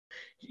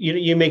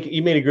You made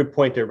a good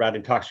point there about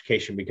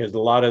intoxication, because a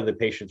lot of the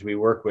patients we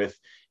work with,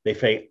 they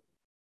say,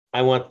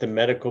 I want the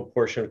medical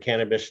portion of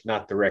cannabis,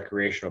 not the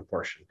recreational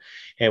portion.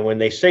 And when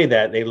they say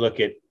that, they look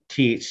at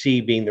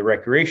THC being the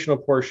recreational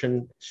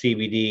portion,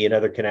 CBD and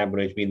other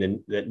cannabinoids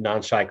being the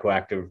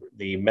non-psychoactive,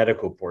 the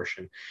medical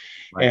portion.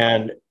 Right.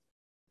 And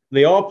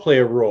they all play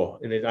a role.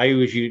 And I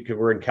always use, because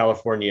we're in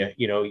California,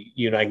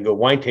 you and I can go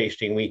wine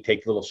tasting. We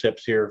take little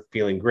sips here,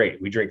 feeling great.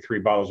 We drink 3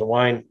 bottles of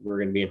wine, we're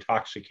going to be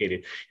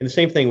intoxicated. And the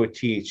same thing with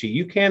THC.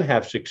 You can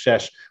have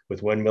success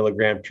with 1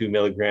 milligram, 2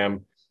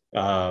 milligram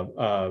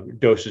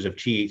doses of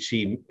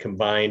THC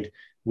combined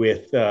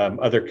with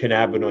other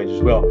cannabinoids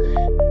as well.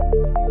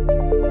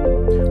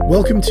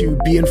 Welcome to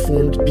Be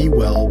Informed, Be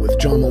Well with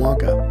John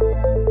Malanca.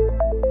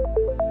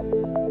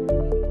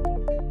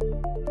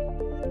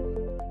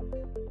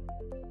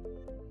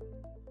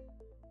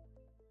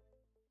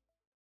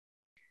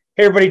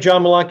 Hey everybody,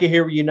 John Malanca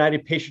here with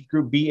United Patient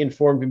Group, Be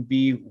Informed and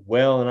Be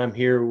Well. And I'm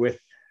here with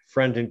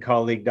friend and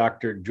colleague,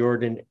 Dr.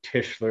 Jordan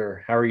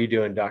Tishler. How are you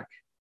doing, Doc?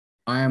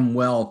 I am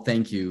well,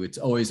 thank you. It's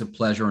always a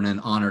pleasure and an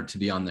honor to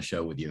be on the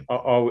show with you.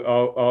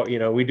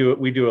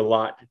 We do a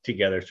lot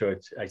together. So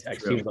I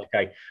seem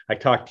like I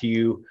talk to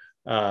you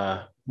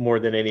more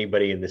than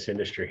anybody in this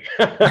industry.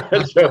 You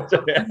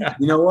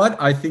know what?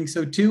 I think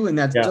so too. And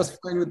that's just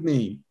fine with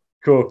me.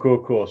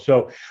 Cool.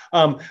 So,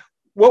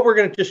 what we're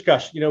going to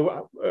discuss,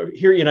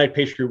 here at United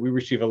Patient Group, we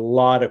receive a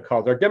lot of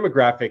calls. Our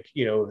demographic,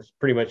 is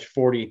pretty much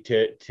 40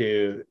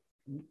 to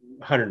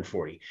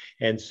 140.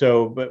 And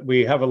so, but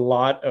we have a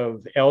lot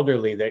of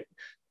elderly that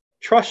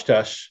trust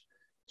us,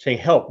 saying,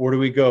 help, where do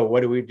we go? What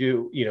do we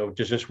do?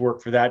 Does this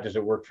work for that? Does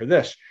it work for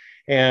this?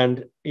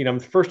 And, I'm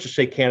the first to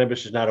say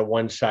cannabis is not a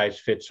one size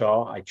fits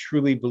all. I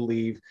truly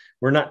believe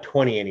we're not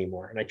 20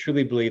 anymore. And I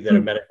truly believe that a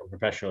medical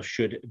professional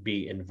should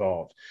be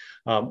involved.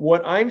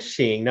 What I'm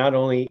seeing, not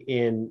only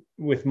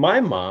with my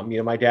mom,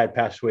 my dad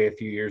passed away a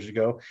few years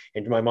ago,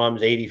 and my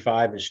mom's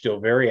 85 and still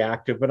very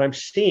active, but I'm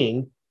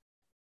seeing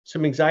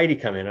some anxiety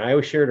come in. And I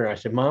always shared her. I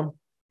said, Mom,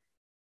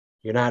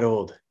 you're not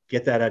old.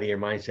 Get that out of your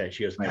mindset.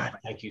 She goes, God,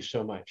 thank you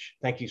so much.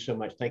 Thank you so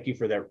much. Thank you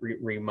for that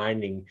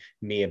reminding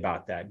me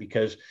about that,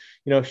 because,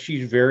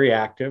 she's very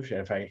active.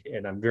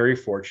 And I'm very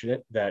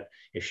fortunate that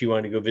if she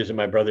wanted to go visit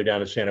my brother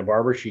down in Santa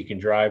Barbara, she can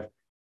drive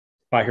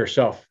by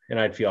herself and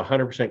I'd feel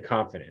 100%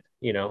 confident,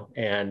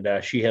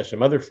 and she has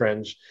some other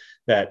friends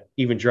that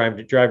even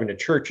driving to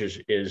church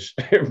is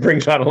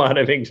brings on a lot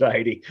of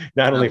anxiety,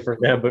 not only for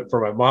them, but for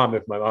my mom,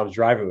 if my mom's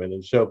driving with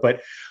them. So,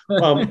 but,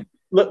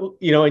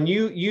 and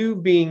you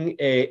being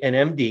an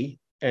MD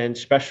and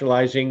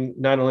specializing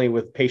not only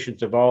with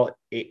patients of all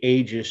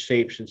ages,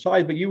 shapes, and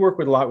size, but you work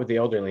with a lot with the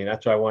elderly, and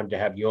that's why I wanted to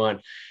have you on.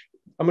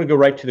 I'm going to go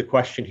right to the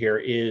question here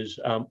is,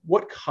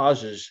 what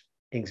causes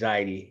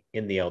anxiety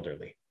in the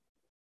elderly?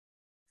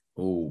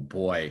 Oh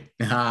boy.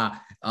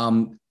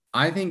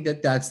 I think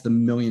that's the $1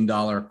 million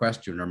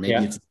question, or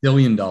maybe it's $1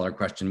 billion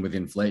question with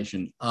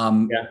inflation.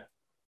 The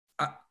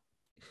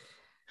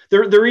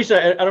reason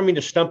I don't mean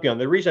to stump you on,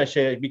 the reason I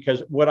say it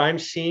because what I'm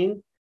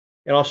seeing,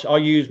 and I'll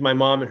use my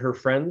mom and her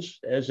friends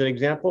as an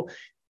example,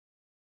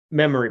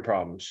 memory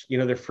problems.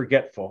 They're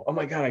forgetful. Oh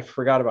my God, I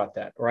forgot about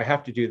that. Or I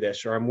have to do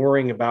this, or I'm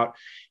worrying about,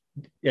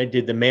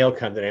 did the mail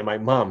come today? My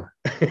mom,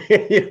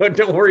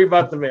 don't worry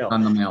about the mail.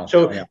 On the mail.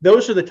 So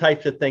those are the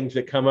types of things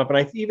that come up. And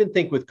I even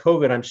think with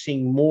COVID, I'm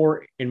seeing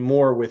more and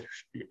more with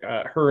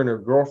her and her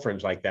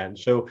girlfriends like that. And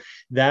so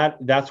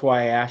that's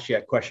why I asked you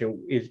that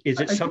question. Is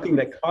it something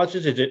that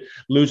causes, is it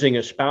losing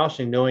a spouse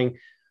and knowing,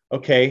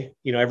 okay,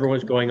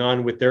 everyone's going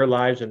on with their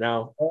lives and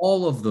now.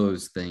 All of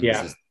those things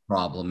is the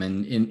problem.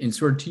 And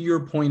sort of to your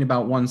point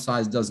about one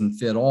size doesn't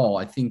fit all,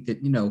 I think that,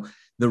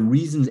 the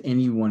reasons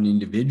any one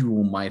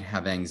individual might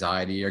have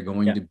anxiety are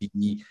going to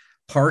be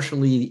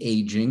partially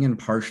aging and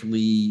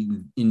partially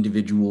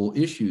individual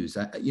issues.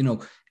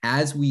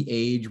 As we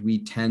age,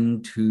 we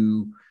tend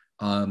to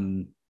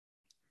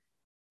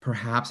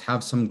perhaps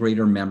have some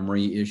greater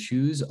memory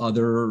issues,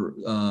 other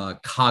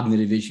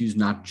cognitive issues,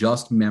 not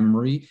just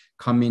memory,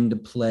 come into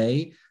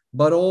play,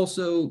 but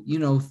also,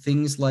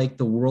 things like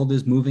the world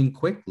is moving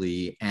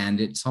quickly. And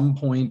at some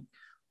point,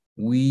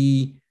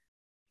 we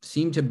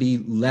seem to be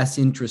less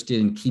interested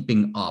in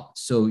keeping up.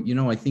 So,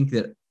 I think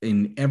that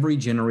in every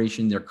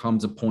generation, there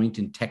comes a point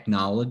in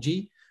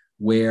technology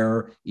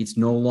where it's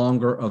no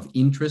longer of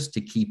interest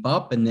to keep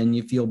up, and then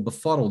you feel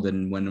befuddled.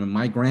 And when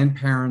my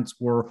grandparents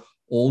were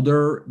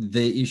older,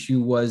 the issue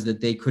was that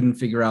they couldn't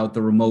figure out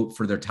the remote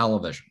for their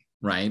television,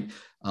 right?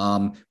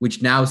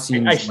 Which now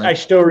seems I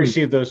still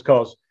receive those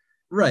calls.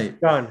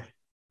 Right. John,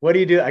 what do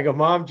you do? I go,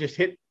 Mom, just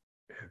hit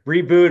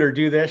reboot or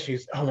do this.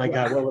 She's, oh my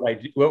God,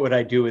 what would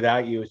I do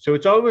without you? So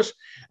it's almost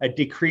a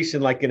decrease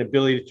in like an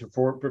ability to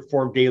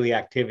perform daily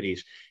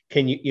activities.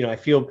 Can you, I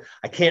feel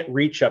I can't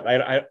reach up.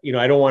 I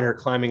don't want her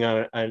climbing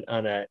on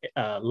a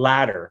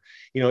ladder.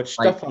 It's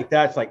stuff like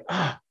that. It's like,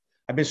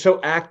 I've been so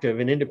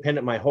active and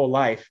independent my whole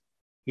life.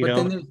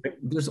 Then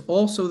there's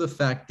also the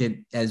fact that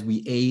as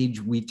we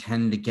age, we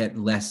tend to get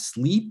less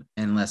sleep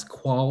and less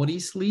quality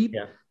sleep.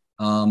 Yeah.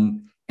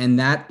 And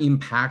that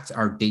impacts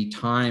our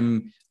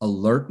daytime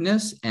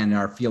alertness and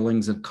our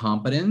feelings of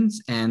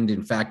competence, and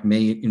in fact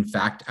may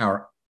affect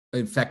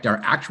our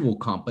actual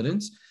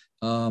competence.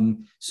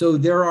 So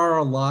there are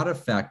a lot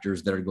of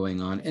factors that are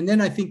going on. And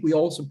then I think we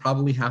also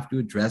probably have to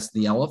address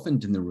the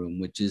elephant in the room,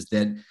 which is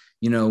that,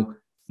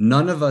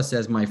 none of us,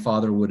 as my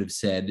father would have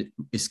said,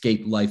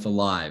 escape life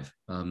alive.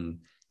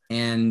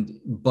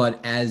 But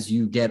as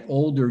you get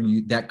older,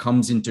 that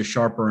comes into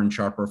sharper and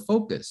sharper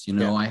focus.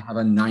 I have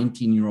a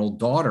 19-year-old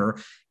daughter,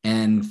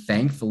 and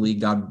thankfully,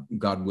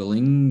 God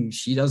willing,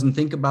 she doesn't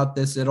think about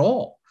this at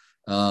all.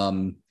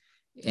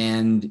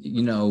 And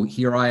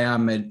here I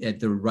am at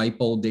the ripe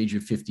old age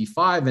of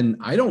 55, and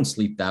I don't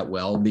sleep that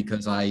well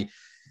because I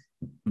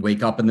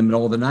wake up in the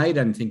middle of the night.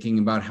 I'm thinking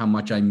about how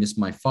much I miss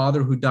my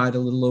father, who died a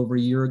little over a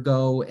year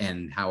ago,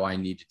 and how I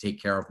need to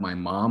take care of my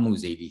mom,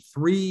 who's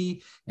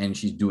 83, and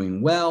she's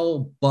doing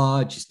well,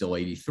 but she's still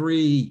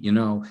 83,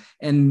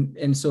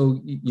 and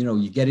so,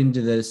 you get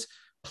into this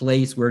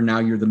place where now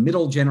you're the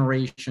middle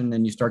generation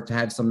and you start to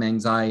have some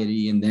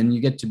anxiety, and then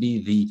you get to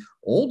be the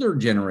older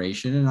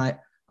generation. And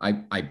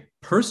I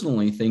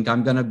personally think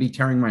I'm going to be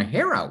tearing my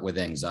hair out with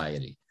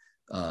anxiety.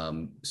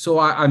 So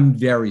I'm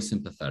very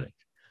sympathetic.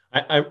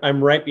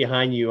 I'm right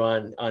behind you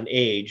on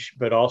age,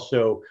 but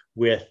also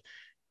with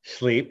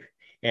sleep.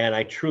 And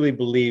I truly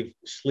believe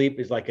sleep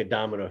is like a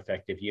domino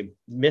effect. If you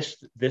miss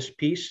this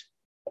piece,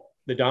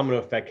 the domino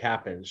effect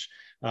happens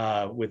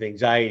with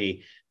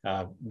anxiety,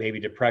 maybe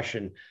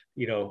depression,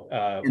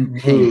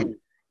 mood.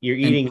 You're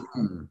eating,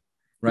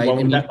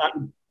 right?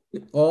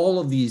 All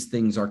of these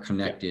things are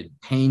connected.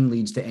 Yeah. Pain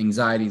leads to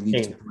anxiety,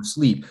 leads to poor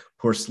sleep.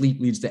 Poor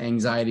sleep leads to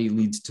anxiety,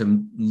 leads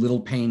to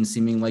little pains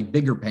seeming like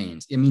bigger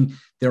pains. I mean,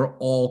 they're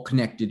all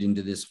connected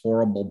into this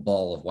horrible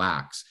ball of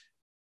wax.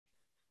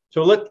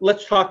 So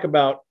let's talk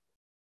about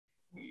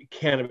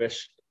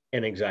cannabis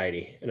and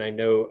anxiety. And I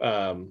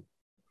know,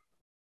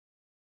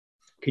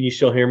 can you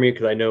still hear me?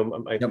 Because I know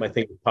my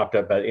thing popped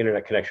up. The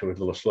internet connection was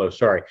a little slow.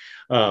 Sorry.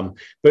 But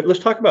let's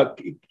talk about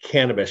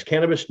cannabis.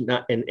 Cannabis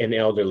not in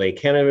elderly.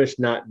 Cannabis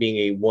not being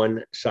a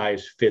one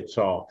size fits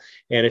all,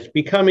 and it's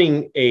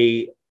becoming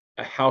a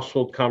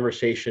household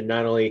conversation,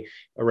 not only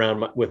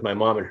around with my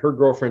mom and her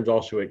girlfriends,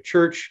 also at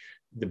church,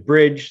 the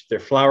bridge, their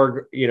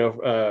flower,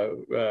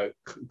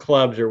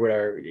 clubs or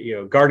whatever,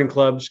 garden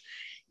clubs.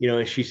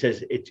 And she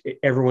says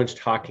everyone's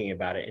talking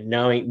about it, and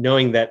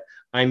knowing that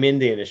I'm in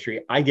the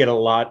industry, I get a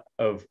lot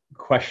of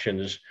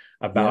questions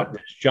about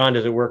this. John,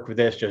 does it work with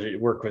this? Does it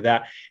work with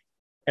that?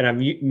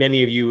 And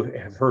many of you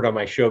have heard on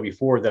my show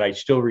before that I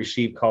still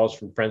receive calls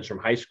from friends from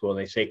high school, and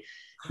they say,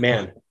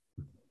 man,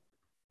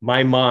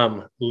 my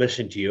mom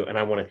listened to you and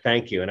I want to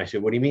thank you. And I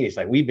said, what do you mean? It's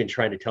like, we've been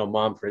trying to tell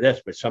mom for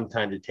this, but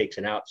sometimes it takes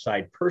an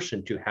outside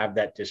person to have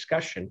that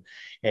discussion.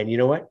 And you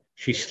know what?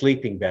 She's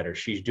sleeping better.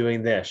 She's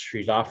doing this.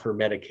 She's off her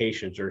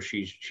medications, or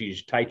she's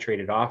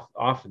titrated off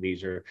of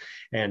these.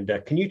 And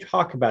can you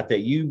talk about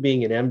that, you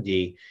being an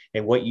MD,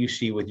 and what you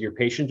see with your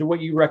patients and what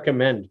you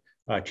recommend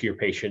to your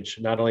patients,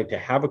 not only to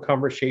have a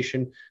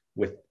conversation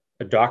with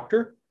a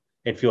doctor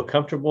and feel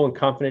comfortable and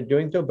confident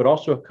doing so, but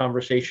also a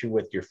conversation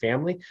with your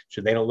family,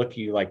 so they don't look at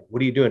you like, what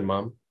are you doing,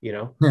 mom?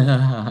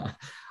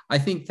 I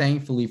think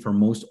thankfully for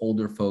most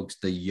older folks,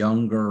 the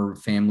younger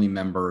family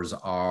members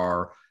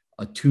are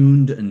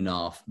attuned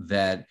enough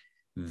that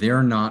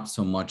they're not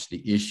so much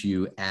the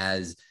issue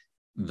as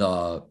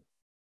the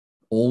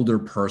older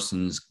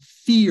person's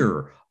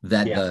fear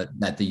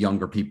that the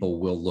younger people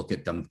will look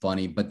at them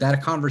funny. But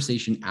that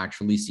conversation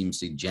actually seems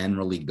to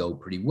generally go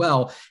pretty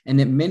well. And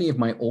that many of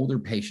my older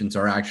patients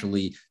are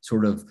actually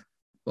sort of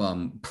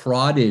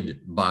prodded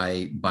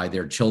by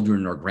their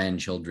children or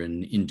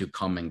grandchildren into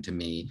coming to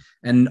me.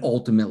 And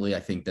ultimately, I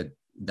think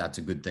that's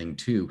a good thing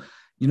too.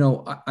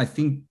 I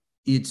think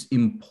it's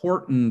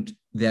important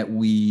that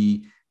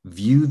we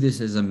view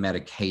this as a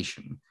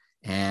medication.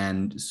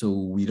 And so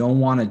we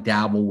don't want to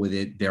dabble with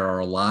it. There are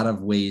a lot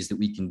of ways that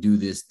we can do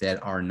this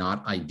that are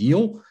not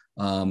ideal.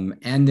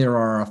 And there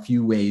are a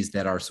few ways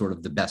that are sort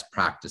of the best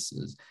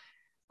practices.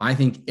 I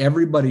think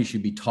everybody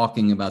should be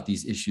talking about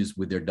these issues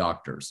with their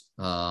doctors.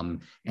 And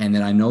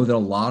then I know that a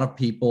lot of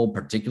people,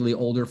 particularly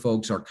older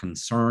folks, are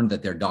concerned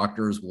that their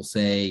doctors will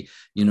say,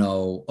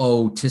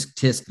 oh, tisk,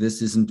 tisk,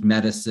 this isn't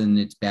medicine,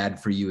 it's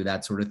bad for you,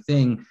 that sort of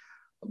thing.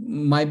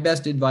 My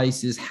best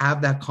advice is have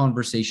that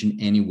conversation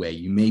anyway.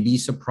 You may be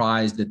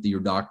surprised that your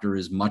doctor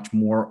is much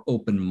more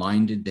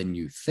open-minded than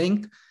you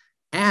think.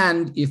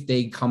 And if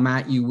they come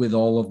at you with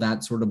all of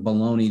that sort of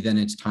baloney, then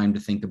it's time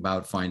to think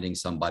about finding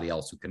somebody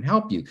else who can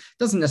help you.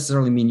 Doesn't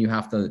necessarily mean you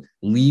have to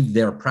leave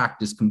their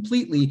practice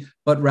completely,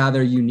 but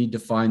rather you need to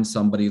find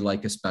somebody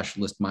like a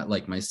specialist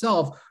like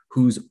myself,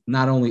 who's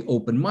not only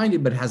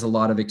open-minded, but has a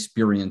lot of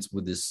experience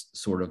with this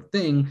sort of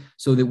thing,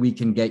 so that we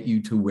can get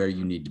you to where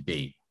you need to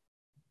be.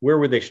 Where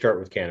would they start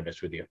with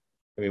cannabis with you?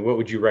 I mean, what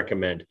would you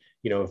recommend?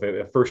 If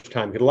a first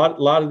time, because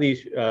a lot of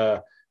these,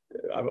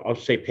 I'll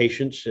say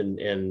patients and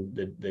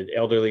the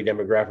elderly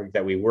demographic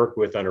that we work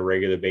with on a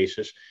regular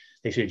basis,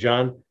 they say,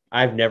 John,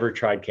 I've never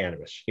tried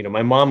cannabis.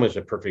 My mom was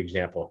a perfect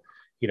example.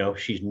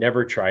 She's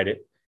never tried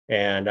it.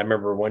 And I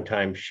remember one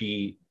time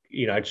she,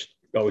 I just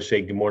always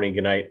say good morning,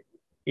 good night,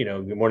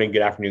 good morning,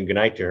 good afternoon, good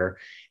night to her.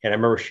 And I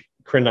remember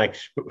Corinne and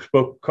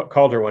I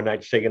called her one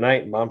night to say good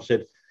night. And Mom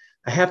said,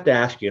 I have to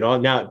ask you,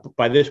 now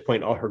by this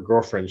point, all her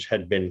girlfriends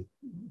had been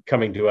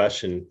coming to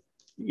us and,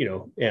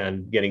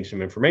 and getting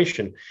some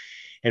information.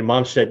 And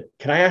Mom said,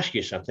 can I ask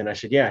you something? I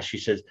said, yeah. She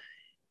says,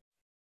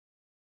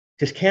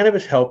 does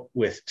cannabis help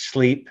with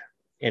sleep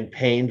and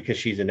pain? Because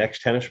she's an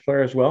ex-tennis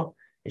player as well.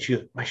 And she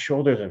goes, my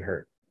shoulder doesn't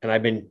hurt. And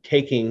I've been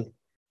taking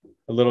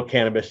a little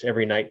cannabis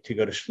every night to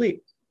go to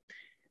sleep.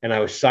 And I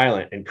was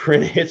silent, and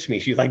Corinne hits me.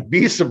 She's like,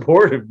 be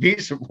supportive, be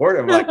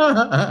supportive. Like,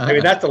 I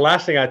mean, that's the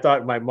last thing I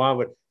thought my mom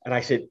would. And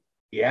I said,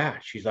 yeah.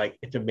 She's like,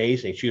 it's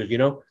amazing. She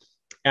goes,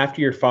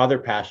 after your father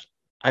passed,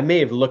 I may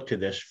have looked to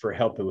this for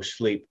help with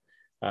sleep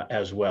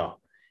as well.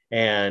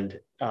 And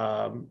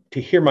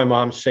to hear my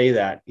mom say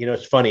that,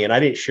 it's funny. And I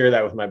didn't share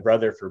that with my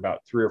brother for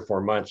about 3 or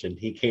 4 months. And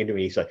he came to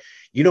me, he's like,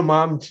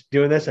 Mom's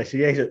doing this? I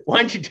said, yeah. He said, why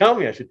didn't you tell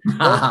me? I said,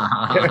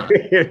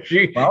 if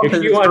she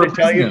wanted to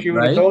tell you, she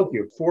would have told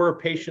you. For a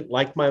patient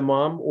like my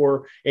mom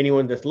or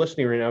anyone that's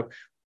listening right now,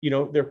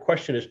 their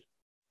question is,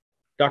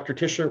 Dr.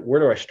 Tishler, where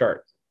do I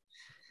start?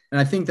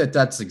 And I think that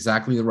that's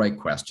exactly the right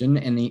question.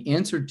 And the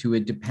answer to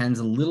it depends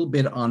a little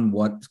bit on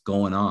what's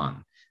going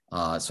on.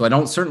 So I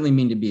don't certainly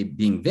mean to be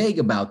being vague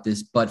about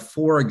this, but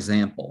for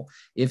example,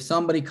 if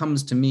somebody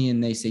comes to me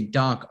and they say,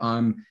 Doc,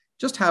 I'm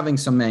just having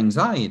some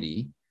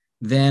anxiety,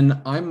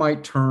 then I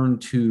might turn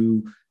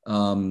to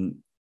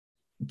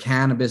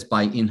cannabis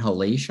by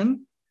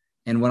inhalation.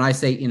 And when I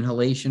say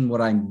inhalation,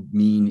 what I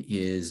mean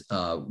is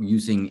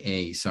using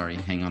a flower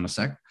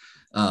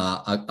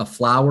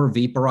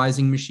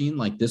vaporizing machine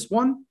like this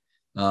one,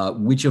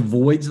 which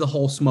avoids the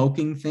whole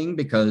smoking thing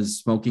because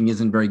smoking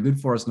isn't very good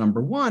for us,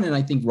 number one. And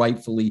I think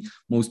rightfully,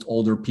 most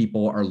older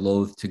people are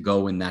loath to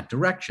go in that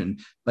direction.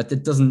 But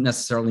that doesn't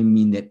necessarily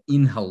mean that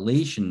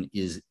inhalation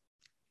is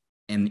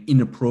an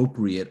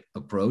inappropriate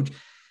approach.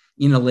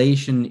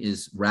 Inhalation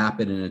is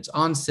rapid in its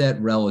onset,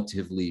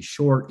 relatively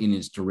short in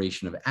its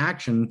duration of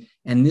action.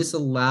 And this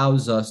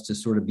allows us to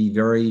sort of be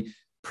very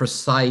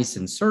precise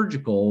and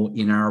surgical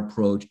in our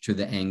approach to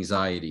the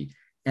anxiety.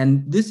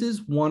 And this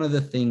is one of the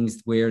things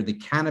where the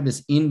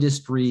cannabis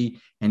industry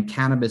and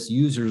cannabis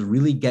users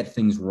really get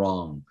things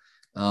wrong.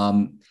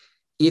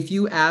 If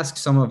you ask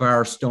some of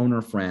our stoner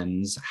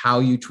friends how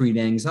you treat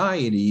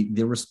anxiety,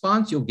 the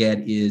response you'll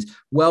get is,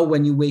 well,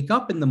 when you wake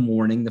up in the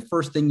morning, the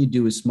first thing you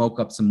do is smoke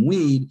up some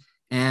weed.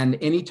 And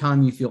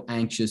anytime you feel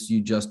anxious,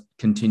 you just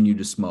continue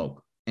to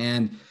smoke.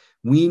 And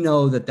we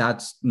know that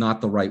that's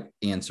not the right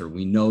answer.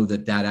 We know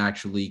that that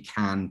actually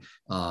can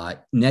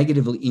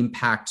negatively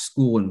impact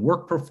school and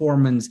work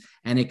performance,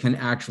 and it can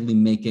actually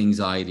make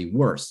anxiety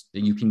worse.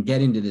 That you can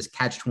get into this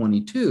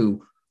catch-22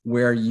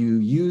 where you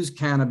use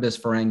cannabis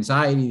for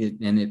anxiety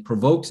and it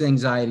provokes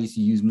anxiety. So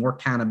you use more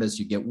cannabis,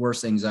 you get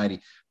worse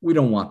anxiety. We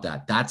don't want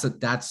that.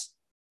 That's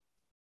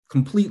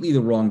completely the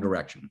wrong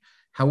direction.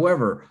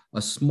 However,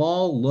 a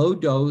small low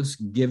dose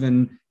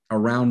given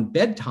around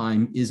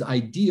bedtime is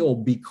ideal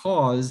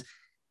because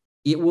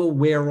it will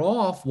wear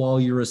off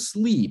while you're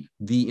asleep.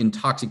 The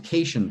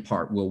intoxication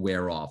part will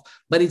wear off,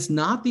 but it's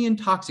not the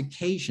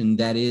intoxication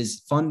that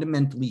is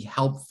fundamentally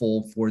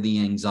helpful for the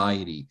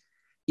anxiety.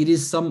 It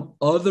is some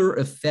other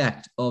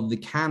effect of the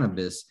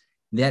cannabis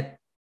that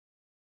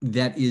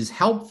is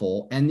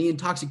helpful, and the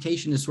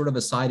intoxication is sort of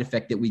a side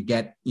effect that we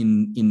get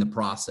in the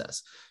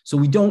process. So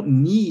we don't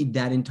need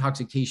that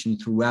intoxication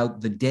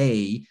throughout the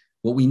day.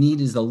 What we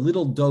need is a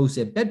little dose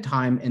at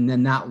bedtime, and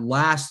then that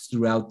lasts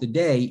throughout the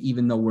day,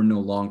 even though we're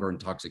no longer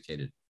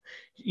intoxicated.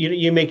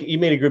 You made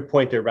a good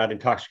point there about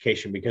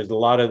intoxication, because a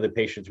lot of the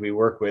patients we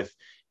work with,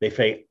 they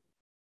say,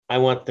 I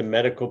want the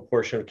medical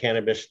portion of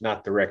cannabis,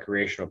 not the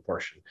recreational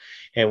portion.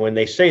 And when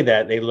they say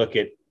that, they look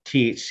at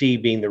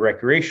THC being the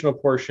recreational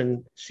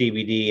portion,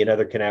 CBD and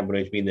other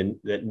cannabinoids being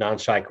the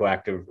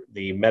non-psychoactive,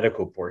 the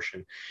medical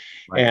portion.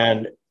 Right.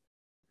 And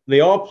they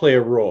all play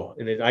a role.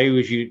 And I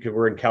always use, because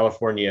we're in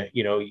California,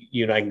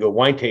 you and I can go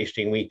wine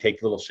tasting. We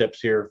take little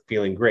sips here,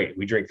 feeling great.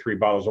 We drink 3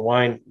 bottles of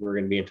wine, we're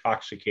going to be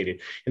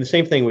intoxicated. And the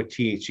same thing with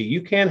THC.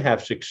 You can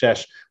have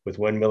success with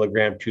 1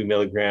 milligram, 2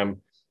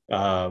 milligram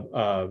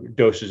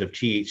doses of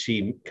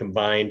THC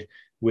combined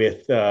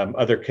with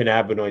other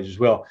cannabinoids as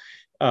well.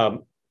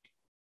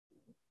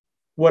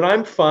 What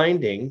I'm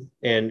finding,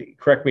 and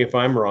correct me if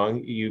I'm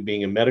wrong, you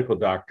being a medical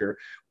doctor,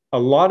 a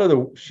lot of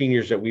the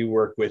seniors that we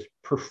work with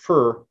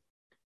prefer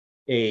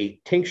a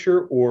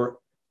tincture or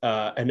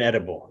an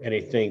edible,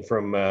 anything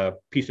from a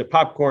piece of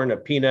popcorn, a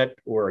peanut,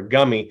 or a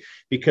gummy,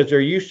 because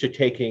they're used to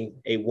taking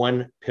a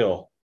 1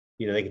 pill.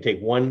 They can take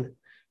one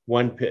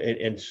pill.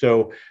 And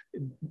so,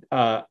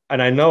 and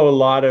I know a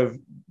lot of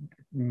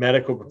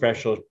medical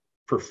professionals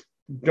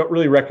don't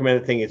really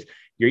recommend the thing is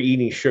you're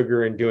eating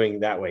sugar and doing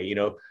that way,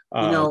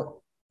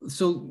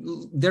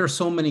 So there are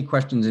so many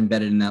questions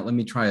embedded in that. Let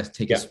me try to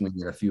take a swing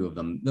at a few of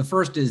them. The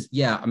first is,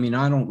 I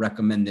don't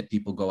recommend that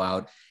people go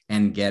out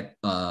and get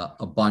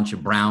a bunch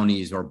of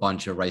brownies or a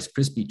bunch of Rice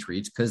Krispie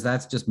treats, because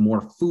that's just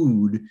more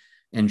food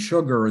and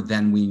sugar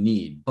than we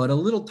need. But a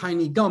little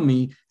tiny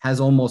gummy has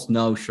almost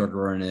no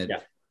sugar in it. Yeah.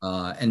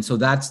 And so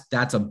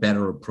that's a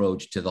better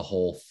approach to the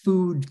whole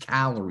food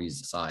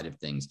calories side of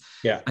things.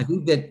 Yeah. I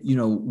think that,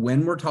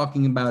 when we're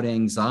talking about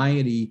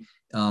anxiety,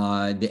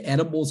 the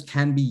edibles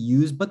can be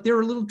used, but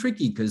they're a little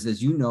tricky because,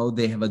 as you know,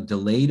 they have a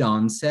delayed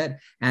onset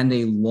and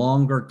a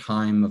longer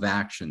time of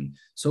action.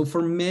 So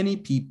for many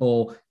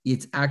people,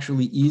 it's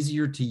actually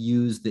easier to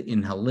use the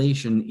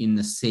inhalation in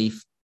the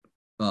safe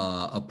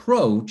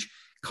approach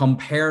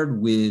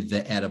compared with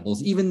the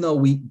edibles, even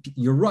though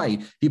you're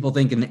right. People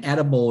think an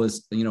edible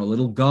is, a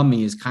little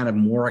gummy is kind of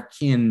more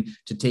akin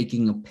to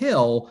taking a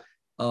pill.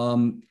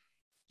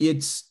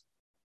 It's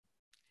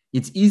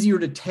easier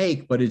to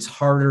take, but it's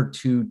harder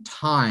to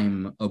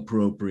time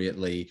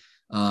appropriately.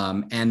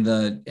 And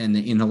the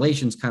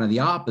inhalation is kind of the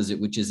opposite,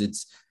 which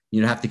is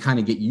you have to kind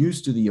of get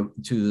used to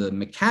the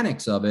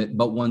mechanics of it.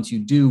 But once you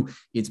do,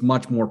 it's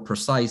much more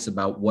precise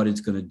about what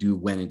it's going to do,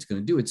 when it's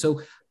going to do it.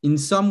 So in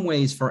some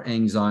ways for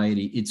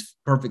anxiety, it's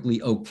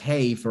perfectly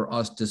okay for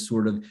us to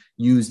sort of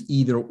use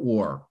either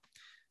or.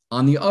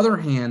 On the other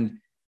hand,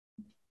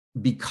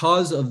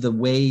 because of the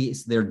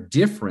ways they're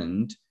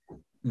different,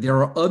 there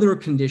are other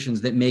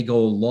conditions that may go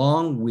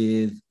along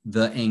with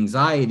the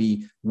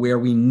anxiety where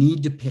we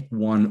need to pick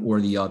one or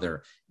the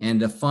other.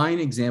 And a fine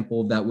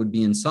example of that would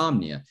be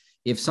insomnia.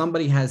 If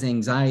somebody has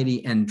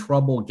anxiety and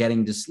trouble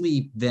getting to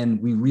sleep,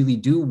 then we really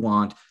do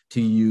want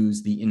to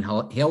use the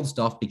inhaled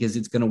stuff because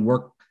it's going to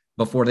work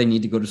before they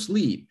need to go to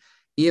sleep.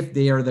 If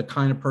they are the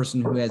kind of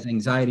person who has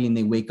anxiety and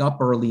they wake up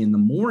early in the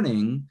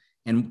morning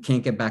and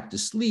can't get back to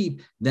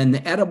sleep, then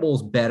the edible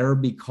is better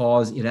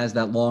because it has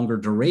that longer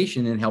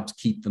duration and helps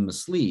keep them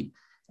asleep.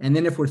 And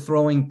then if we're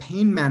throwing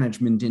pain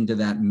management into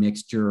that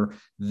mixture,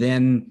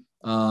 then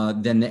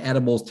the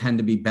edibles tend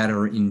to be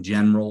better in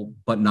general,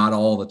 but not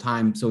all the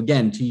time. So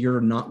again, to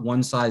your not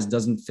one size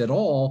doesn't fit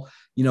all,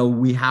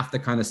 we have to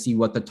kind of see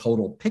what the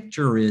total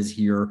picture is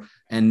here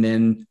and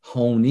then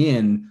hone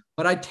in.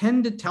 But I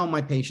tend to tell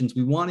my patients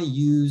we want to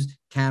use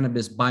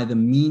cannabis by the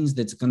means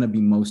that's going to be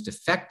most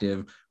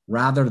effective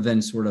rather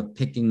than sort of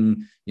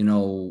picking,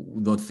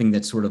 the thing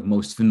that's sort of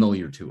most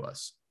familiar to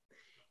us.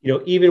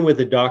 Even with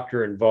the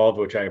doctor involved,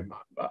 which I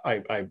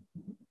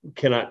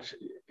cannot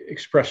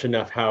express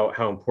enough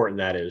how important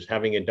that is,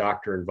 having a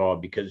doctor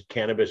involved, because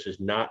cannabis is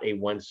not a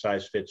one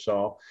size fits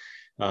all.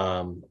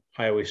 I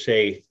always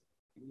say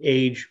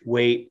age,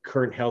 weight,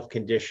 current health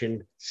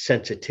condition,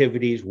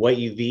 sensitivities, what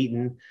you've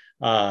eaten,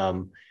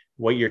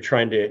 what you're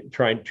trying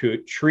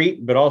to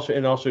treat, but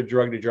also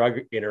drug to drug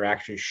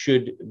interactions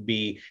should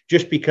be,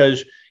 just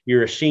because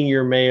you're a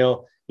senior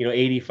male,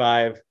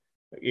 85,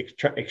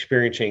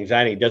 experiencing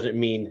anxiety doesn't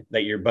mean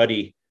that your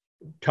buddy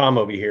Tom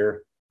over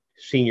here,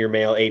 senior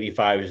male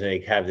 85, is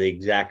going to have the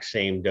exact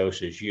same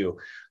dose as you.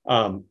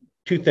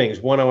 Two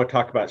things. One, I want to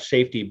talk about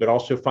safety, but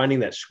also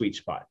finding that sweet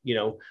spot.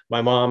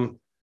 My mom,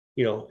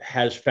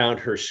 has found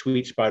her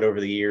sweet spot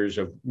over the years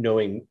of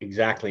knowing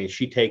exactly, and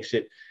she takes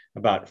it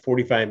about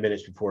 45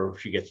 minutes before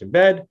she gets in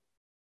bed,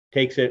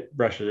 takes it,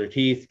 brushes her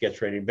teeth,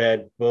 gets ready in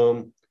bed,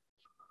 boom.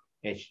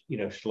 And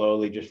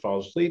slowly just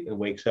falls asleep and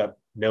wakes up,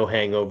 no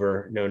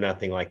hangover, no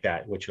nothing like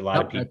that, which a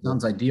lot of people. That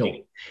sounds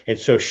ideal. And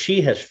so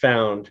she has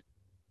found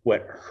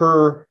what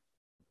her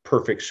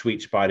perfect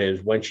sweet spot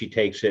is when she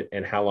takes it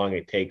and how long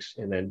it takes,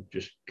 and then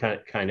just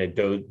kind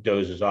of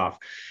dozes off.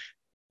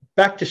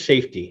 Back to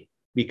safety,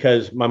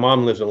 because my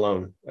mom lives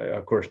alone.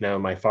 Of course, now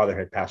my father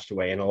had passed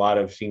away, and a lot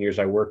of seniors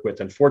I work with,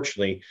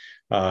 unfortunately,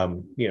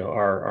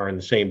 are in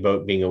the same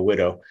boat, being a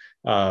widow.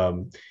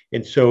 And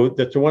so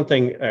that's the one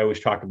thing I always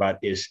talk about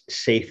is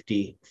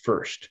safety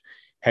first.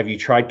 Have you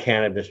tried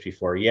cannabis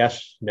before?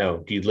 Yes, no.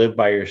 Do you live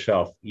by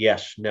yourself?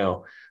 Yes,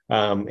 no.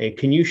 And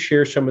can you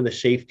share some of the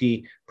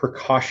safety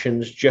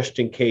precautions just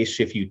in case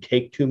if you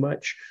take too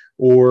much,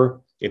 or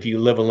if you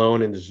live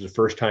alone and this is the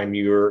first time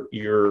you're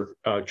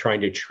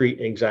trying to treat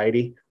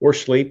anxiety or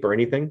sleep or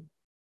anything?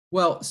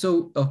 Well,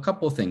 so a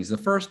couple of things. The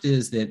first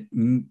is that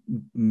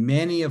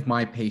many of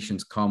my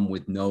patients come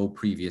with no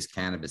previous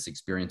cannabis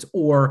experience,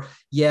 or,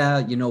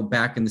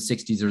 back in the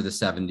 60s or the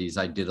 70s,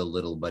 I did a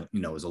little, but,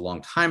 it was a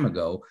long time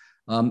ago.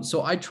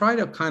 So I try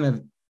to kind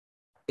of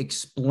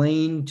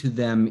explain to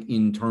them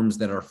in terms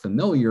that are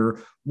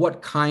familiar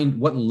what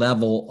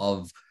level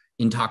of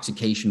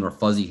intoxication or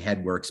fuzzy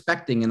head we're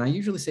expecting. And I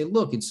usually say,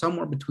 look, it's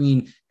somewhere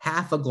between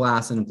half a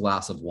glass and a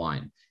glass of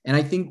wine. And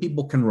I think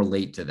people can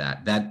relate to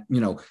that,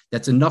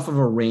 that's enough of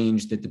a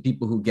range that the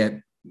people who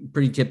get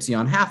pretty tipsy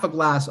on half a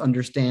glass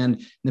understand,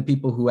 and the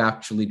people who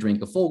actually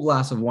drink a full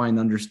glass of wine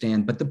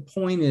understand. But the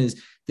point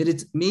is that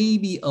it's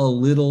maybe a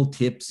little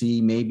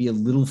tipsy, maybe a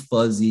little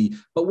fuzzy,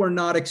 but we're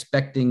not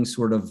expecting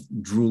sort of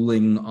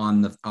drooling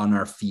on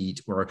our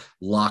feet or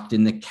locked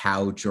in the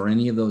couch or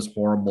any of those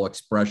horrible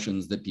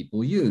expressions that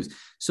people use.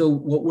 So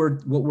what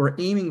we're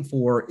aiming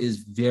for is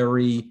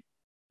very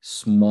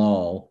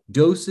small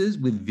doses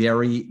with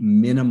very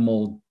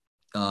minimal,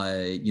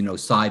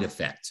 side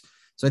effects.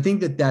 So I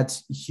think that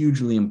that's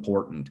hugely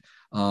important.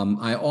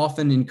 I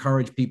often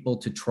encourage people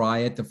to try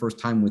it the first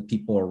time with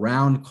people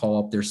around, call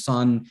up their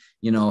son,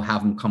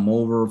 have them come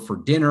over for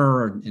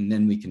dinner, and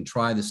then we can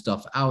try the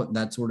stuff out,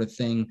 that sort of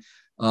thing.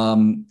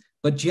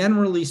 But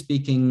generally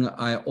speaking,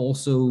 I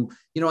also,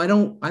 I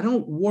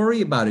don't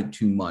worry about it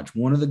too much.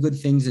 One of the good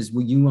things is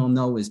what you all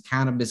know is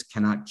cannabis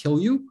cannot kill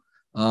you.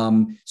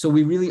 So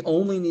we really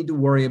only need to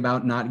worry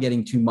about not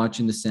getting too much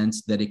in the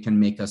sense that it can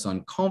make us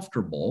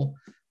uncomfortable.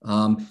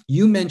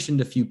 You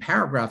mentioned a few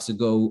paragraphs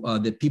ago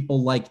that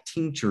people like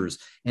tinctures,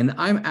 and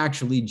I'm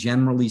actually,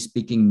 generally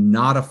speaking,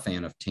 not a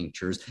fan of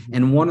tinctures.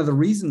 And one of the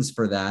reasons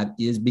for that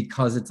is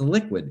because it's a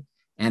liquid.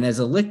 And as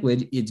a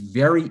liquid, it's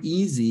very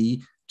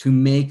easy to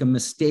make a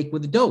mistake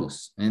with the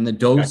dose. And the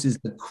dose is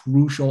the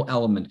crucial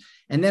element.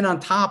 And then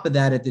on top of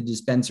that, at the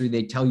dispensary,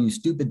 they tell you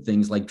stupid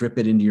things like drip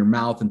it into your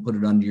mouth and put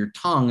it under your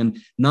tongue.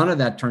 And none of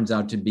that turns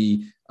out to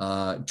be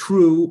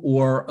true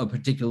or a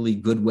particularly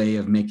good way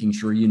of making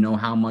sure you know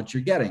how much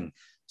you're getting.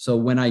 So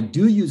when I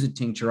do use a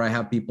tincture, I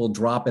have people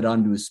drop it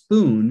onto a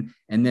spoon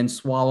and then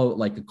swallow it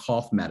like a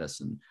cough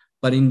medicine.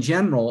 But in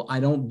general, I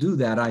don't do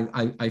that.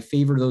 I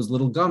favor those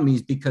little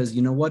gummies because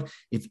you know what?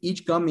 If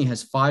each gummy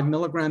has 5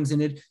 milligrams in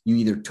it, you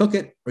either took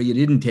it or you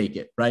didn't take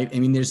it, right? I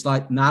mean, there's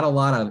like not a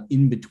lot of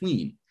in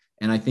between.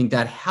 And I think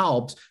that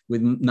helps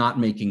with not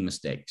making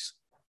mistakes.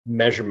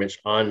 Measurements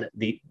on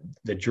the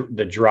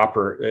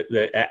dropper,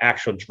 the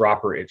actual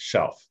dropper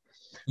itself.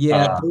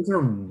 Yeah, those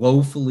are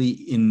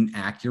woefully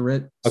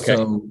inaccurate. Okay.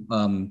 So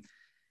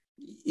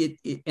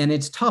and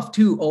it's tough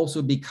too,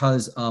 also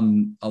because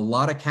a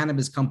lot of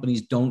cannabis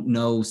companies don't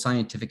know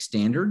scientific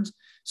standards.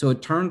 So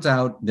it turns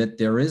out that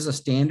there is a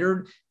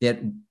standard that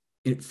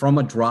from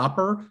a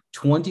dropper,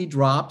 20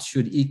 drops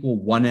should equal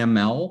 1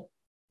 ml,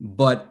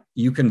 but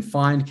you can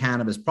find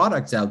cannabis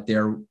products out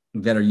there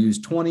that are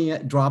used 20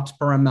 drops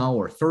per ml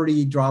or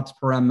 30 drops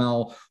per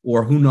ml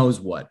or who knows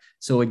what.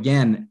 So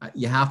again,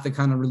 you have to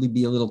kind of really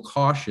be a little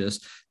cautious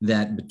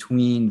that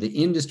between the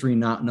industry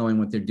not knowing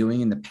what they're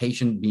doing and the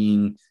patient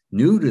being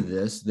new to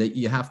this, that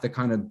you have to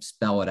kind of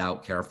spell it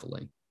out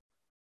carefully.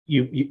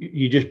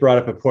 You just brought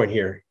up a point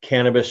here,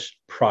 cannabis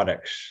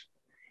products.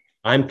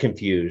 I'm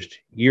confused.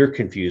 You're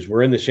confused.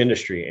 We're in this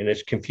industry and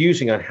it's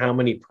confusing on how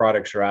many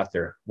products are out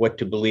there, what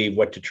to believe,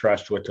 what to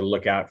trust, what to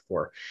look out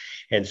for.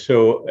 And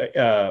so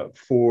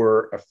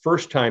for a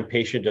first-time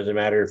patient, doesn't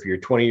matter if you're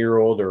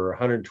 20-year-old or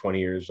 120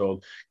 years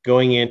old,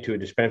 going into a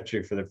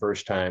dispensary for the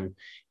first time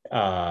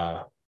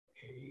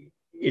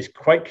is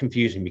quite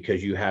confusing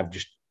because you have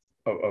just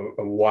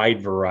a wide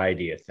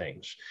variety of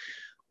things.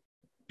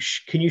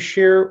 Can you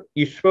share,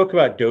 you spoke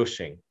about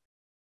dosing.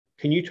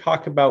 Can you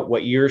talk about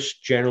what you're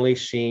generally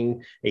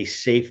seeing a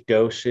safe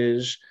dose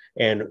is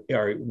and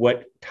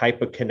what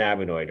type of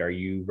cannabinoid? Are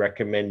you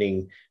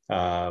recommending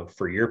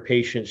for your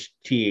patients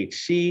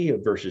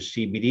THC versus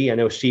CBD? I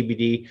know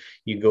CBD,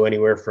 you go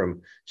anywhere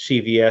from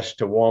CVS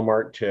to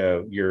Walmart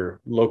to your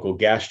local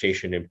gas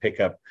station and pick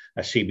up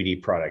a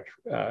CBD product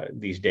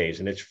these days.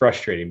 And it's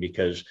frustrating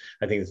because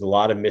I think there's a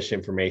lot of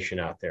misinformation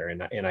out there.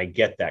 And I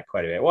get that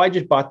quite a bit. Well, I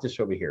just bought this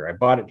over here. I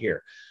bought it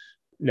here.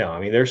 No,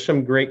 I mean, there's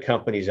some great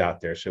companies out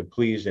there. So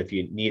please, if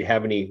you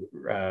have any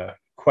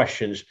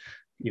questions,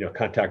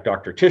 contact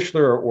Dr.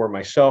 Tishler or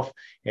myself,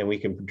 and we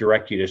can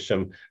direct you to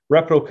some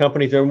reputable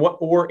companies and what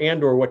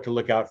to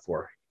look out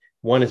for.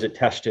 One, is it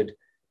tested,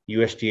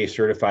 USDA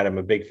certified? I'm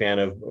a big fan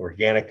of.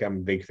 Organic, I'm a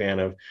big fan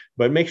of.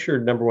 But make sure,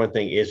 number one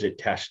thing, is it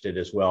tested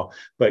as well?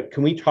 But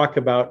can we talk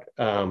about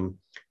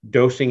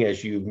dosing,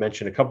 as you've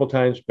mentioned a couple of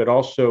times, but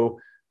also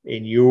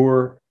in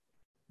your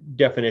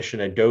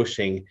definition of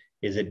dosing,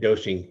 is it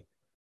dosing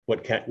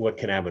what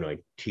cannabinoid?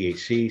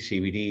 THC,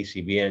 CBD,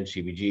 CBN,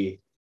 CBG?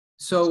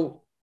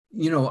 So,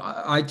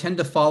 I tend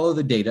to follow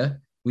the data.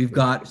 We've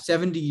got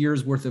 70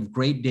 years worth of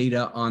great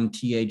data on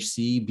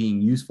THC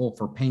being useful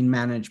for pain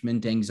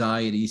management,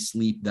 anxiety,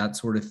 sleep, that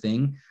sort of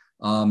thing.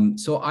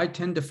 So I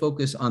tend to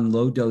focus on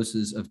low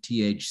doses of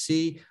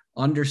THC,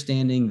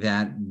 understanding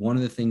that one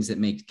of the things that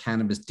makes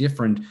cannabis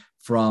different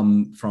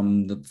from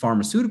the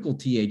pharmaceutical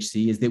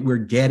THC is that we're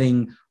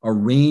getting a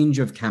range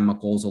of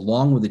chemicals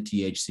along with the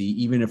THC,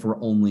 even if we're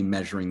only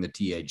measuring the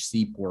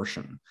THC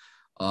portion.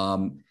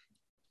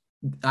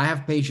 I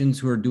have patients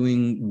who are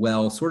doing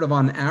well, sort of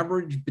on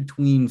average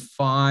between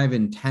 5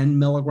 and 10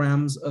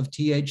 milligrams of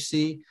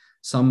THC.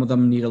 Some of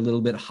them need a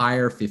little bit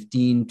higher,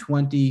 15,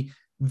 20,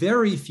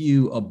 very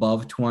few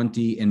above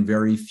 20 and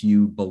very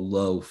few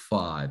below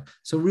 5.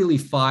 So really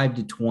 5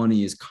 to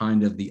 20 is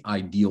kind of the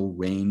ideal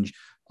range,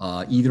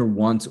 either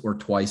once or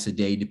twice a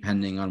day,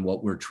 depending on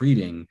what we're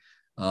treating.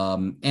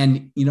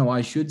 And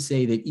I should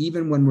say that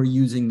even when we're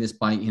using this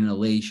by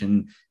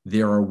inhalation,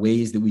 there are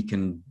ways that we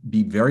can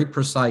be very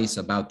precise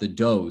about the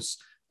dose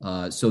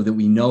so that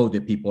we know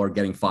that people are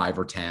getting 5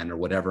 or 10 or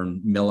whatever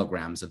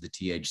milligrams of the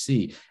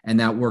THC. And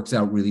that works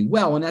out really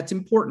well. And that's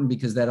important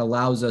because that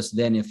allows us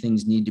then, if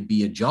things need to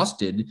be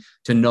adjusted,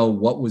 to know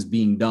what was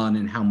being done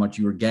and how much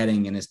you were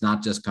getting. And it's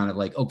not just kind of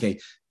like, okay,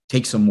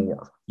 take some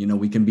more.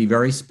 We can be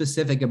very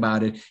specific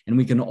about it, and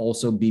we can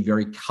also be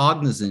very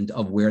cognizant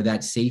of where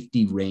that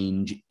safety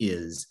range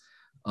is.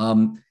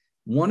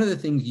 One of the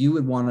things you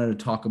would want to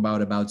talk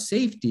about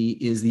safety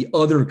is the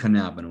other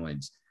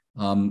cannabinoids.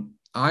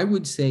 I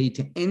would say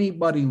to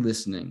anybody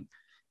listening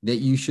that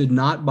you should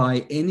not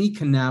buy any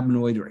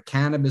cannabinoid or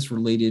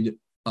cannabis-related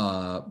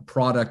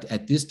product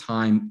at this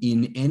time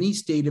in any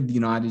state of the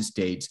United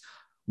States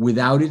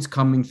without it's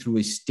coming through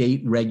a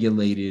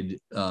state-regulated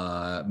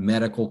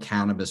medical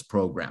cannabis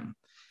program.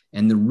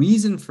 And the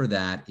reason for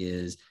that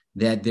is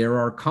that there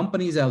are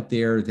companies out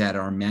there that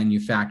are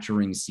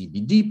manufacturing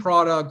CBD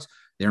products,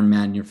 they're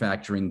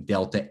manufacturing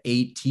Delta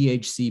 8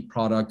 THC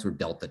products or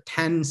Delta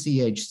 10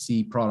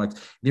 CHC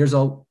products. There's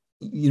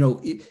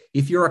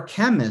if you're a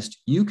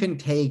chemist, you can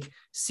take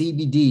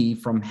CBD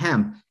from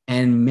hemp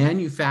and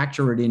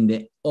manufacture it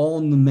into all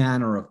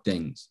manner of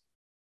things.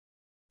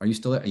 Are you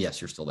still there?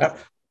 Yes, you're still there.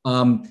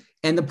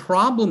 And the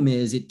problem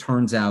is, it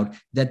turns out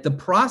that the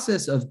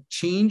process of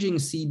changing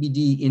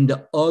CBD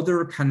into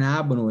other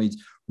cannabinoids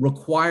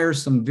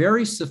requires some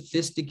very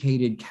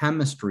sophisticated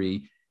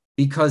chemistry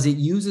because it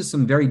uses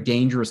some very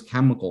dangerous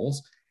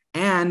chemicals,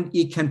 and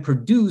it can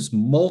produce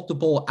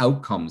multiple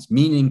outcomes,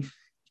 meaning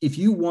if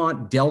you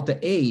want Delta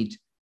 8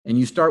 and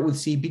you start with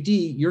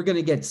CBD, you're going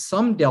to get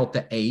some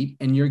Delta 8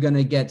 and you're going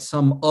to get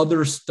some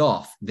other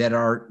stuff that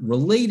are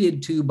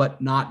related to,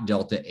 but not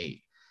Delta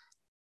 8.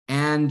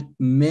 And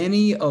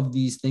many of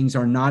these things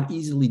are not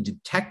easily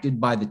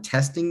detected by the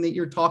testing that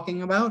you're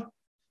talking about.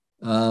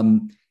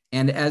 And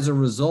as a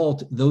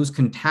result, those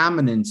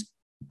contaminants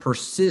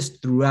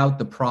persist throughout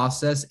the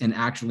process and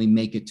actually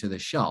make it to the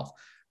shelf.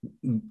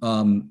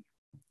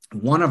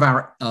 One of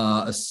our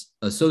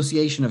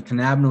Association of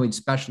Cannabinoid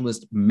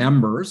Specialist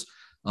members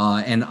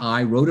and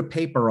I wrote a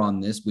paper on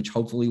this, which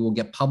hopefully will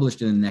get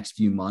published in the next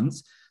few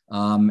months.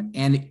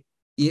 And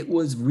it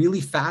was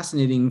really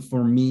fascinating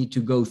for me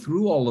to go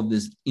through all of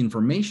this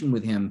information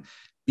with him,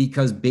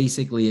 because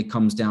basically it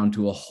comes down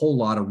to a whole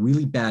lot of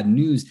really bad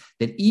news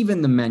that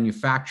even the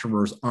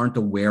manufacturers aren't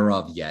aware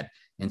of yet.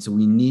 And so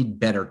we need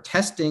better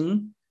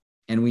testing,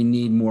 and we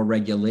need more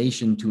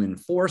regulation to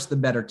enforce the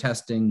better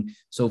testing.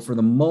 So for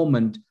the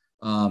moment,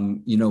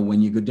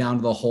 when you go down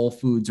to the Whole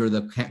Foods or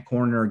the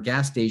corner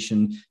gas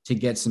station to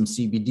get some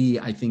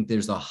CBD, I think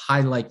there's a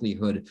high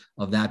likelihood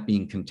of that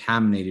being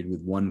contaminated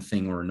with one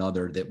thing or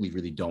another that we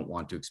really don't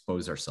want to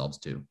expose ourselves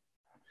to.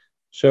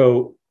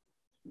 So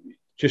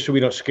just so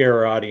we don't scare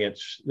our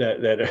audience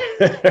that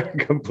are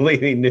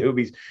completely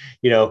newbies,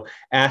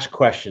 ask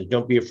questions.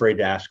 Don't be afraid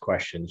to ask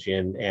questions.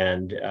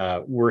 And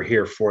we're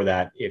here for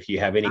that. If you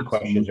have any Absolutely.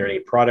 questions or any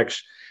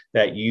products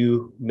that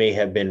you may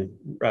have been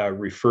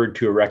referred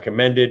to or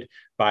recommended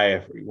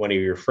by one of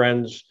your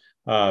friends,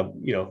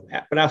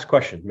 but ask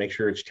questions, make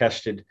sure it's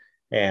tested.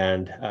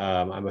 And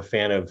I'm a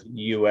fan of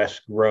US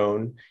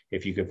grown,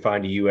 if you can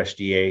find a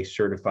USDA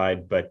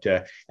certified, but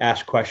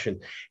ask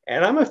questions.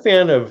 And I'm a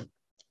fan of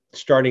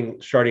starting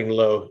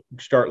low,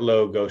 start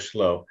low, go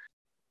slow.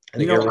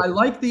 I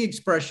like the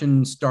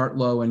expression start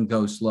low and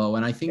go slow.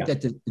 And I think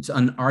that it's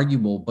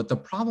unarguable, but the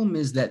problem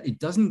is that it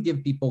doesn't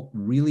give people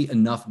really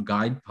enough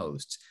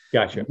guideposts.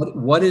 Gotcha.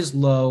 What is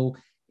low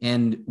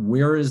and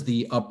where is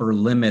the upper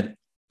limit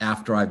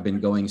after I've been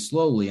going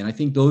slowly? And I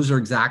think those are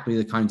exactly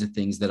the kinds of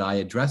things that I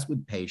address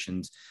with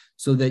patients,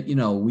 so that,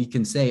 we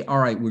can say, all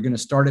right, we're going to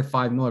start at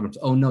 5 milligrams.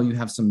 Oh, no, you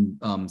have some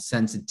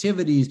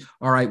sensitivities.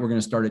 All right, we're going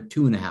to start at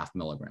 2.5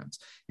 milligrams.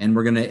 And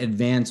we're going to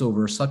advance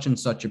over such and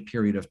such a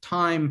period of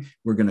time.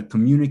 We're going to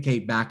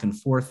communicate back and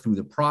forth through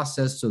the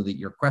process so that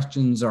your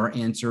questions are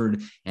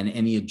answered, and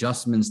any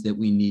adjustments that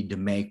we need to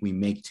make, we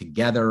make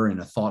together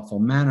in a thoughtful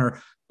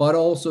manner, but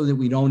also that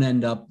we don't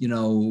end up,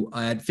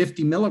 at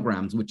 50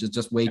 milligrams, which is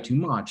just way too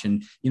much.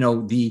 And,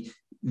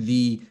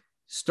 the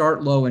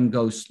start low and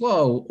go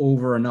slow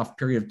over enough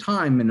period of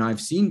time. And I've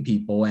seen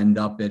people end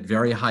up at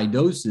very high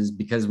doses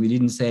because we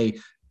didn't say,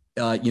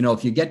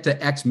 if you get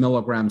to X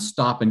milligrams,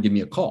 stop and give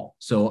me a call.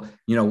 So,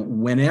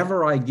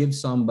 whenever I give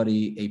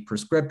somebody a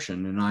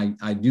prescription, and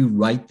I do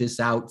write this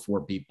out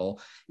for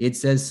people, it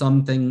says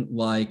something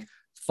like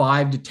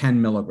 5 to 10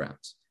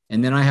 milligrams.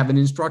 And then I have an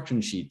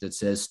instruction sheet that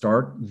says,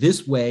 start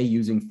this way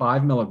using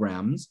 5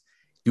 milligrams,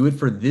 do it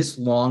for this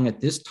long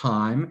at this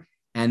time.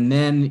 And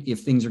then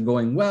if things are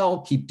going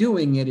well, keep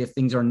doing it. If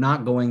things are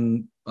not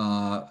going,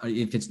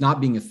 if it's not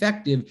being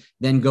effective,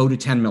 then go to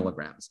 10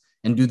 milligrams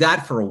and do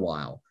that for a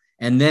while.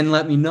 And then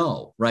let me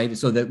know, right?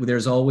 So that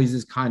there's always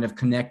this kind of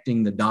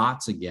connecting the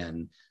dots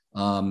again.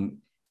 And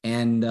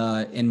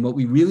what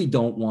we really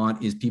don't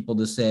want is people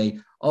to say,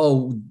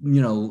 oh,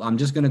 I'm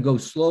just going to go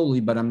slowly,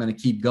 but I'm going to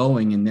keep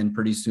going. And then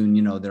pretty soon,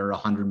 there are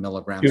 100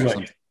 milligrams or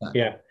something like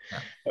that.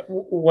 Yeah.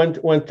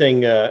 One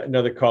thing,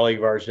 another colleague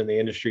of ours in the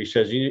industry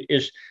says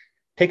is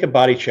take a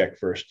body check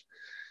first.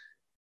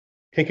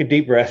 Take a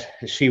deep breath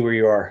and see where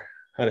you are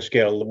on a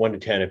scale of 1 to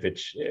 10.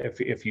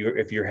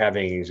 If you're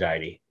having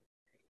anxiety,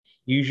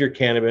 use your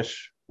cannabis.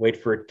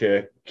 Wait for it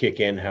to kick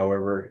in,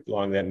 however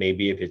long that may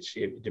be,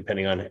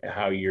 depending on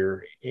how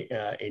you're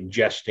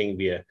ingesting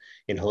via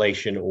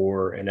inhalation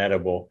or an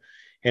edible.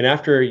 And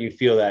after you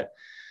feel that,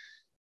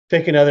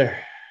 take another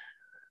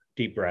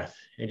deep breath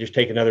and just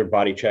take another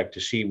body check to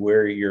see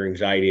where your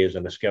anxiety is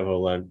on a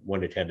scale of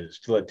 1 to 10. Is it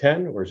still at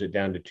 10 or is it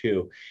down to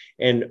 2?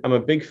 And I'm a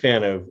big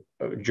fan of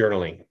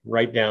journaling.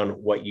 Write down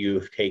what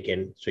you've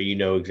taken so you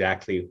know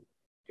exactly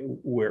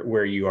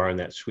where you are in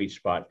that sweet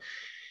spot.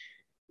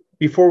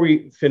 Before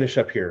we finish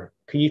up here,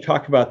 can you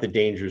talk about the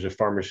dangers of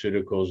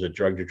pharmaceuticals, the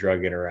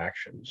drug-to-drug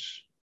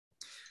interactions?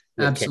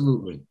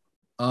 Absolutely.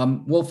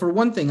 Well, for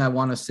one thing, I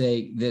want to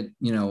say that,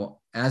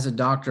 as a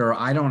doctor,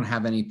 I don't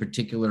have any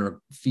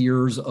particular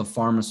fears of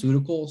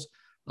pharmaceuticals.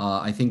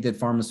 I think that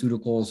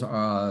pharmaceuticals,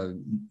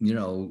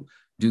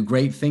 do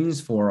great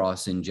things for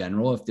us in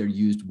general if they're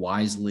used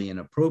wisely and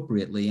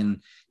appropriately.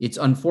 And it's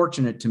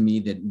unfortunate to me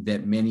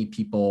that many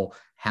people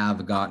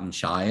have gotten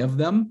shy of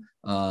them.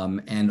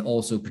 And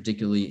also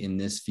particularly in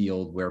this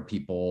field where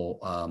people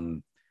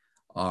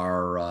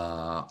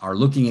are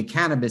looking at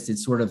cannabis,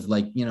 it's sort of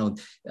like,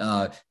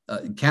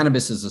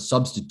 cannabis is a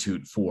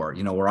substitute for,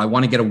 where I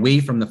want to get away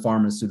from the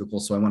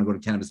pharmaceutical, so I want to go to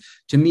cannabis.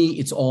 To me,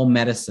 it's all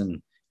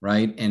medicine,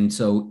 right? And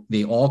so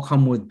they all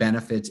come with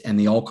benefits and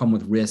they all come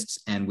with risks.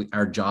 And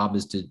our job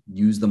is to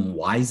use them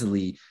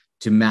wisely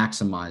to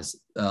maximize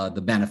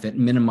the benefit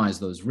and minimize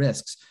those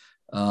risks.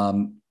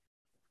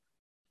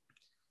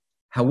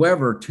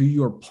 However, to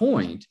your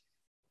point,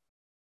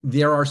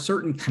 there are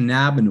certain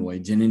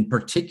cannabinoids, and in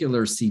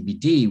particular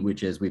CBD,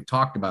 which, as we've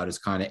talked about, is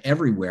kind of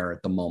everywhere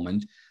at the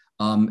moment,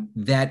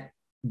 that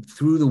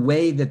through the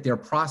way that they're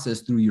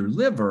processed through your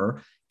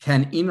liver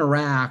can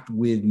interact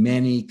with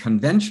many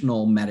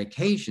conventional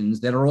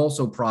medications that are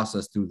also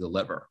processed through the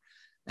liver.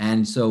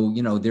 And so,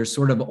 there's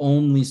sort of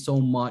only so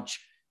much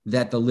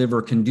that the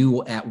liver can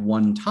do at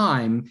one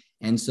time.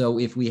 And so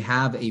if we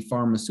have a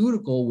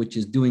pharmaceutical, which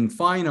is doing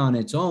fine on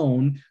its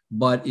own,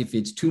 but if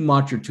it's too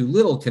much or too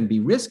little can be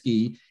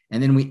risky,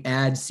 and then we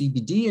add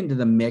CBD into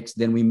the mix,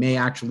 then we may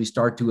actually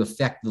start to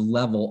affect the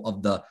level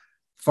of the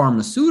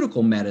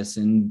pharmaceutical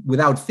medicine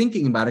without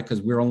thinking about it,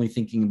 because we're only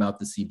thinking about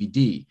the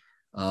CBD.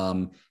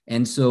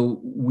 And so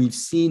we've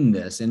seen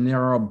this, and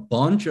there are a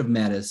bunch of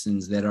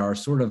medicines that are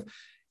sort of,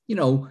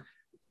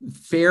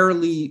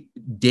 fairly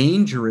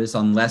dangerous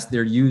unless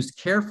they're used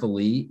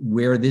carefully,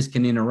 where this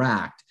can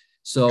interact.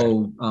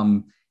 So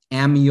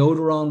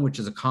amiodarone, which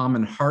is a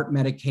common heart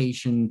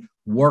medication,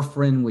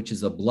 warfarin, which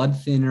is a blood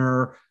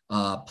thinner,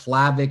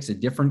 Plavix, a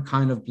different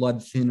kind of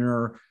blood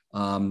thinner,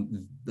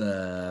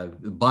 the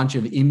bunch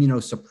of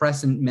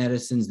immunosuppressant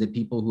medicines that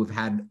people who have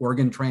had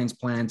organ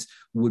transplants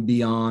would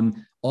be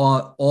on,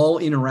 all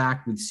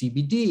interact with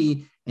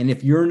CBD. And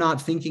if you're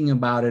not thinking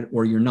about it,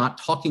 or you're not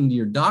talking to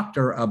your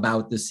doctor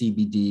about the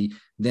CBD,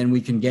 then we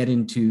can get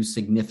into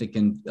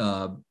significant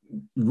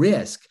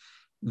risk.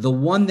 The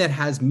one that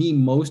has me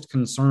most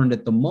concerned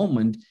at the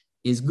moment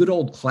is good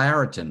old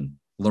Claritin,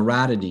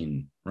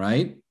 loratadine,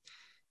 right?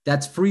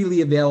 That's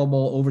freely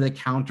available over the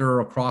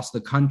counter across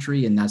the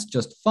country, and that's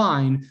just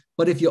fine.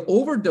 But if you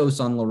overdose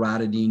on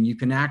loratadine, you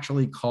can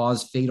actually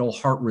cause fatal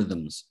heart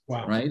rhythms,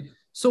 right?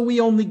 So we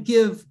only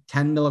give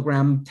 10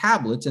 milligram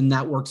tablets, and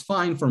that works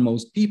fine for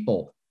most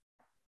people.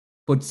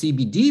 Put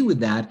CBD with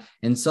that,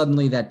 and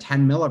suddenly that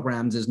 10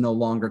 milligrams is no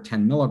longer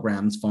 10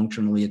 milligrams.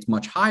 Functionally, it's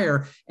much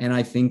higher. And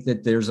I think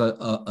that there's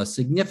a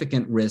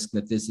significant risk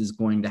that this is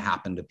going to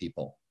happen to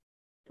people.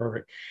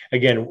 Perfect.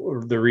 Again,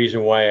 the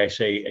reason why I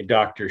say a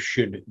doctor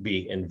should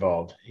be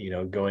involved,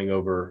 going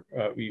over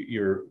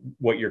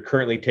what you're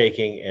currently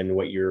taking and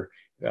what your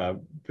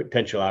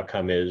potential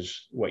outcome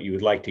is, what you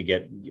would like to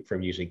get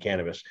from using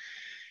cannabis.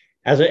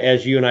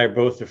 As you and I are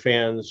both the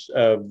fans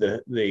of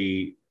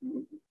the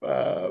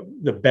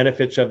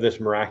benefits of this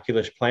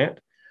miraculous plant,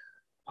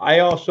 I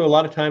also a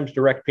lot of times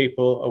direct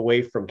people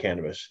away from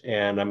cannabis,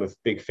 and I'm a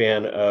big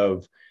fan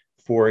of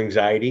for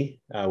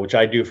anxiety, which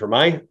I do for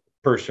my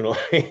personal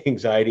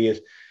anxiety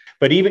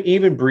but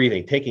even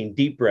breathing, taking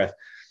deep breath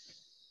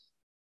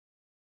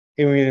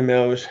in your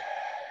nose,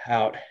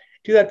 out.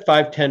 Do that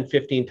 5, 10,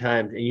 15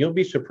 times, and you'll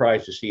be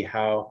surprised to see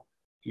how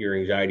your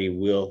anxiety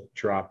will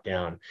drop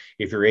down.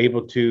 If you're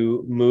able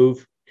to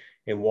move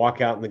and walk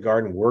out in the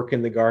garden, work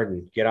in the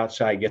garden, get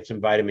outside, get some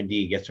vitamin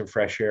D, get some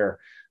fresh air.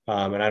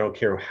 And I don't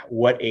care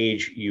what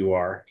age you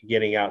are,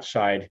 getting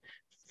outside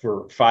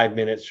for 5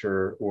 minutes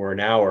or an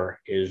hour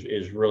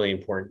is really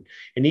important.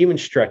 And even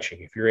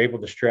stretching, if you're able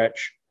to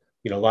stretch,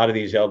 a lot of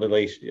these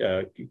elderly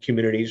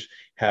communities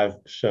have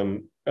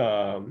some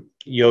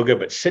yoga,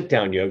 but sit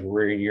down yoga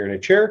where you're in a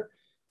chair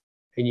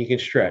and you can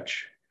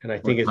stretch. And I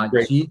think it's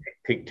great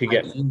to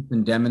get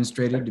been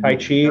demonstrated. Tai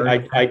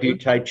Chi. I do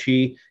Tai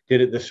Chi,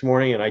 did it this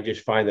morning, and I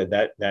just find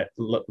that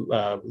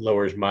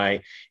lowers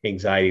my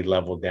anxiety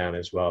level down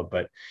as well.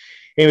 But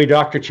anyway,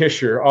 Dr.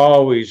 Tishler,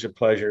 always a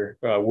pleasure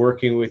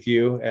working with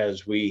you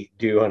as we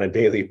do on a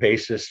daily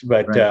basis.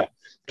 But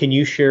can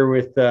you share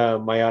with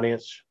my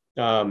audience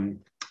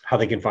how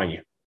they can find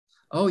you?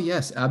 Oh,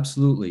 yes,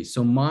 absolutely.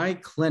 So my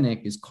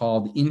clinic is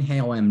called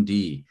Inhale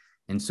MD.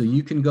 And so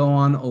you can go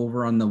on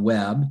over on the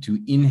web to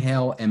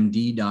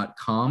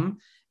inhalemd.com,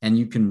 and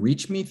you can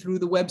reach me through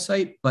the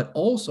website. But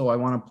also, I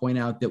want to point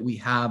out that we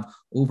have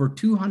over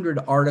 200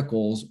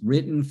 articles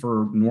written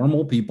for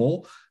normal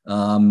people,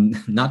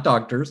 not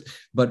doctors,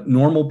 but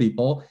normal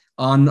people,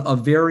 on a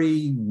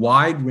very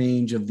wide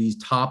range of these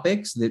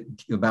topics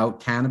about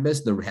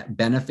cannabis, the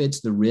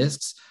benefits, the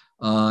risks.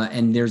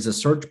 And there's a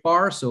search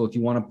bar. So if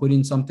you want to put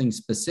in something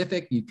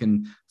specific, you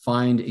can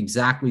find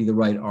exactly the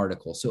right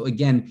article. So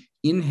again,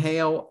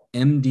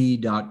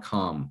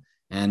 inhalemd.com.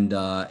 And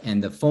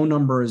the phone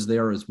number is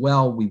there as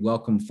well. We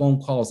welcome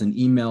phone calls and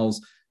emails,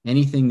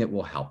 anything that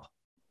will help.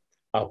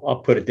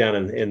 I'll put it down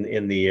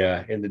in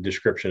the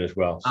description as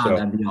well. So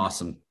that'd be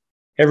awesome.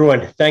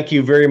 Everyone, thank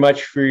you very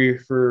much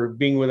for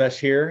being with us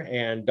here.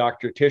 And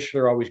Dr.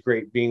 Tishler, always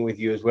great being with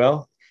you as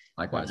well.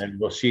 Likewise. And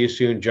we'll see you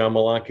soon. John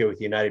Malanca with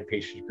the United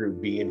Patients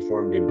Group. Be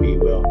informed and be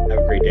well. Have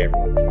a great day,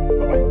 everyone.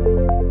 Bye-bye.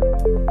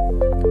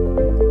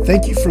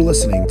 Thank you for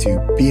listening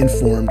to Be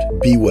Informed,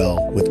 Be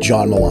Well with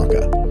John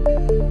Malanca.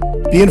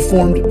 Be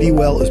Informed, Be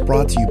Well is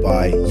brought to you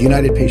by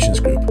United Patients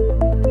Group.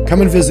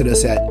 Come and visit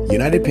us at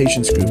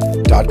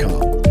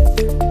unitedpatientsgroup.com.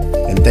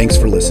 And thanks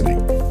for listening.